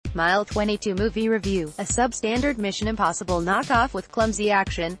Mile 22 Movie Review, a substandard Mission Impossible knockoff with clumsy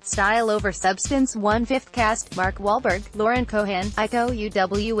action, style over substance. 1/5 cast, Mark Wahlberg, Lauren Cohan, Iko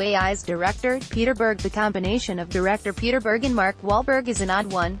Uwais director, Peter Berg. The combination of director Peter Berg and Mark Wahlberg is an odd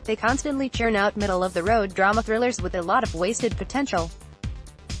one. They constantly churn out middle-of-the-road drama thrillers with a lot of wasted potential.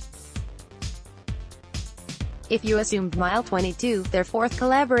 If you assumed Mile 22, their fourth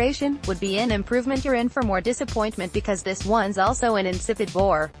collaboration, would be an improvement, you're in for more disappointment because this one's also an insipid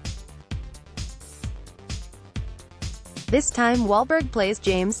bore. This time Wahlberg plays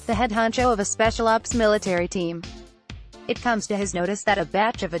James, the head honcho of a special ops military team. It comes to his notice that a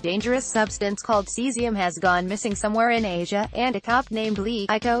batch of a dangerous substance called cesium has gone missing somewhere in Asia, and a cop named Lee,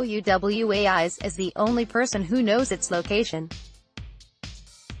 Iko Uwais, is the only person who knows its location.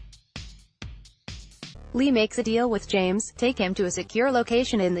 Lee makes a deal with James, take him to a secure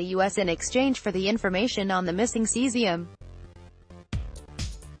location in the US in exchange for the information on the missing cesium.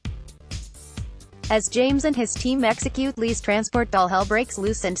 As James and his team execute Lee's transport, all hell breaks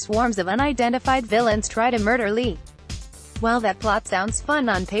loose and swarms of unidentified villains try to murder Lee. While that plot sounds fun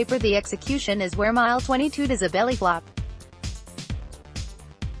on paper, the execution is where Mile 22 does a belly flop.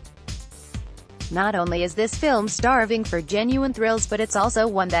 Not only is this film starving for genuine thrills, but it's also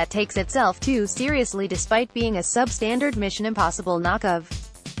one that takes itself too seriously despite being a substandard Mission Impossible knockoff.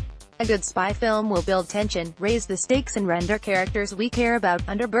 A good spy film will build tension, raise the stakes and render characters we care about.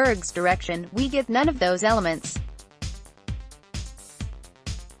 Under Berg's direction, we get none of those elements.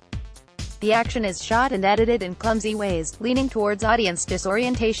 The action is shot and edited in clumsy ways, leaning towards audience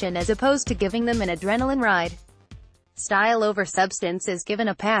disorientation as opposed to giving them an adrenaline ride. Style over substance is given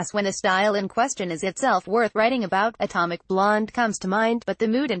a pass when the style in question is itself worth writing about. Atomic Blonde comes to mind, but the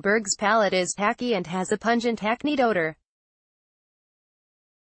mood in Berg's palette is tacky and has a pungent hackneyed odor.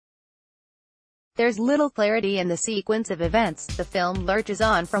 There's little clarity in the sequence of events. The film lurches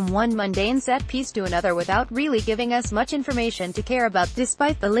on from one mundane set piece to another without really giving us much information to care about,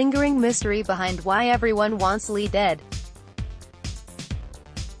 despite the lingering mystery behind why everyone wants Lee dead.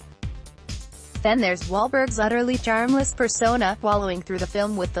 Then there's Wahlberg's utterly charmless persona, wallowing through the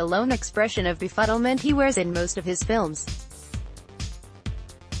film with the lone expression of befuddlement he wears in most of his films.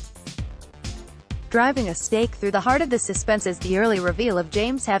 Driving a stake through the heart of the suspense is the early reveal of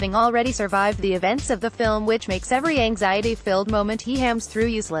James having already survived the events of the film, which makes every anxiety-filled moment he hams through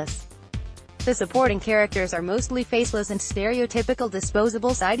useless. The supporting characters are mostly faceless and stereotypical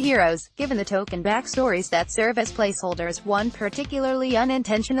disposable side heroes, given the token backstories that serve as placeholders. One particularly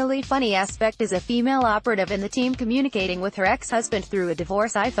unintentionally funny aspect is a female operative in the team communicating with her ex-husband through a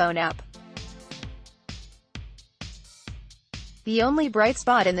divorce iPhone app. The only bright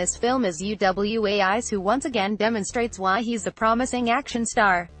spot in this film is Uwais, who once again demonstrates why he's a promising action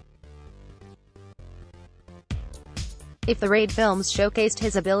star. If the Raid films showcased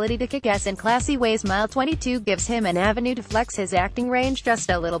his ability to kick ass in classy ways, Mile 22 gives him an avenue to flex his acting range just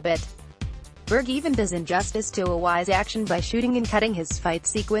a little bit. Berg even does injustice to Uwais' action by shooting and cutting his fight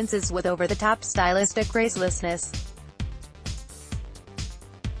sequences with over-the-top stylistic gracelessness.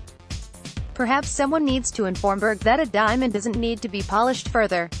 Perhaps someone needs to inform Berg that a diamond doesn't need to be polished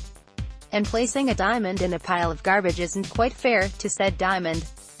further. And placing a diamond in a pile of garbage isn't quite fair to said diamond.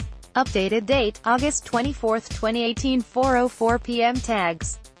 Updated date, August 24, 2018, 4:04 p.m.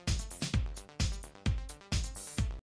 Tags.